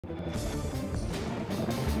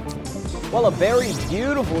Well, a very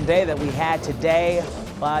beautiful day that we had today,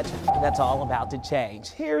 but that's all about to change.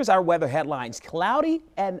 Here's our weather headlines. Cloudy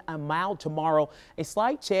and mild tomorrow. A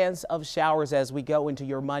slight chance of showers as we go into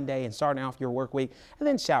your Monday and starting off your work week. And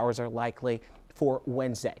then showers are likely for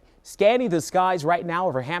Wednesday. Scanning the skies right now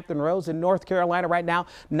over Hampton Roads in North Carolina right now.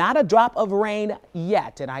 Not a drop of rain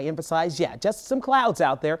yet, and I emphasize yet. Just some clouds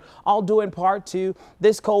out there, all due in part to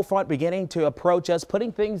this cold front beginning to approach us,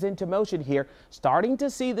 putting things into motion here. Starting to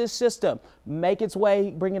see this system make its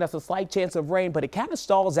way, bringing us a slight chance of rain, but it kind of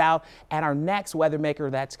stalls out. And our next weather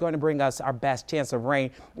maker that's going to bring us our best chance of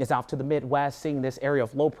rain is off to the Midwest, seeing this area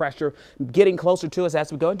of low pressure getting closer to us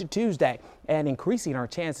as we go into Tuesday and increasing our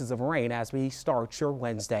chances of rain as we start your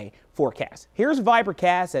Wednesday forecast. Here's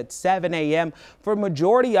Vipercast at 7 a.m. for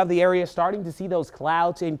majority of the area, starting to see those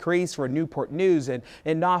clouds increase for Newport News and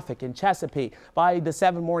Norfolk and Chesapeake by the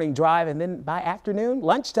 7 morning drive, and then by afternoon,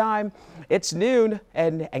 lunchtime, it's noon,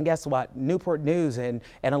 and guess what? Newport News and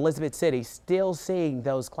Elizabeth City still seeing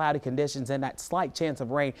those cloudy conditions and that slight chance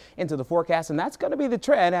of rain into the forecast, and that's going to be the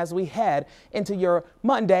trend as we head into your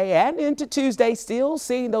Monday and into Tuesday. Still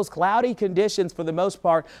seeing those cloudy conditions for the most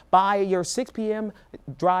part by your 6 p.m.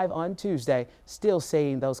 drive on Tuesday. Still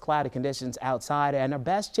seeing those cloudy conditions outside and our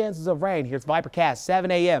best chances of rain. Here's Vipercast 7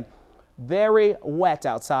 a.m. Very wet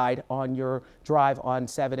outside on your drive on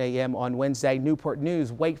 7 a.m. on Wednesday. Newport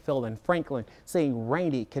News, Wakefield, and Franklin seeing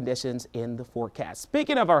rainy conditions in the forecast.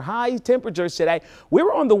 Speaking of our high temperatures today, we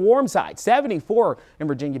were on the warm side. 74 in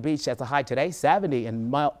Virginia Beach at the high today, 70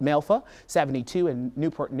 in Melfa, 72 in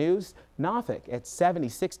Newport News. Norfolk at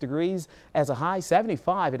 76 degrees as a high,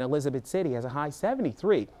 75 in Elizabeth City as a high,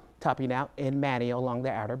 73 topping out in Manteo along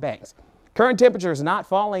the Outer Banks. Current temperatures not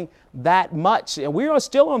falling that much. We are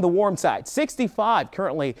still on the warm side. 65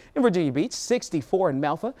 currently in Virginia Beach, 64 in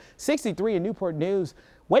Melfa, 63 in Newport News,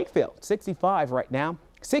 Wakefield, 65 right now,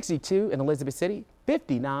 62 in Elizabeth City,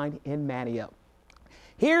 59 in Manteo.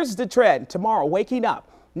 Here's the trend tomorrow, waking up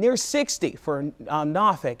near 60 for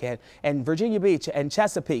Norfolk and Virginia Beach and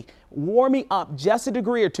Chesapeake, warming up just a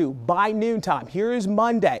degree or two by noontime. Here is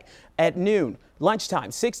Monday at noon. Lunchtime,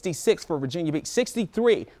 66 for Virginia Beach,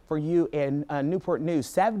 63 for you in Newport News,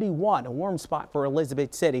 71, a warm spot for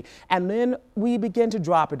Elizabeth City. And then we begin to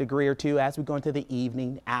drop a degree or two as we go into the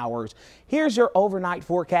evening hours. Here's your overnight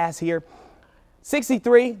forecast here.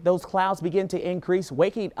 63, those clouds begin to increase,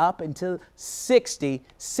 waking up until 60,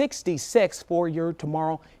 66 for your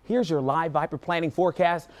tomorrow. Here's your live Viper planning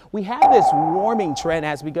forecast. We have this warming trend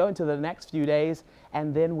as we go into the next few days,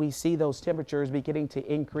 and then we see those temperatures beginning to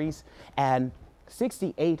increase, and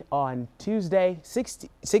 68 on Tuesday,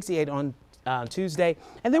 68 on Tuesday,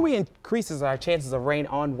 and then we increases our chances of rain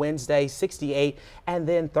on Wednesday, 68, and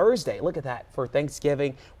then Thursday, look at that, for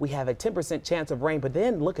Thanksgiving, we have a 10% chance of rain, but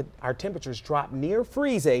then look at our temperatures drop near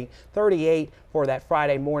freezing, 38 for that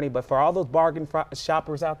Friday morning, but for all those bargain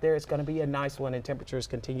shoppers out there, it's going to be a nice one, and temperatures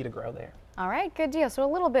continue to grow there. All right, good deal. So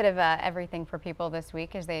a little bit of everything for people this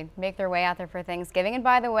week as they make their way out there for Thanksgiving. And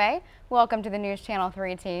by the way, welcome to the News Channel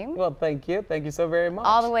 3 team. Well, thank you. Thank you so very much.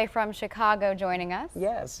 All the way from Chicago joining us.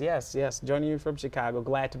 Yes. Joining you from Chicago.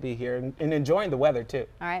 Glad to be here and enjoying the weather, too.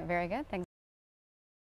 All right, very good. Thanks.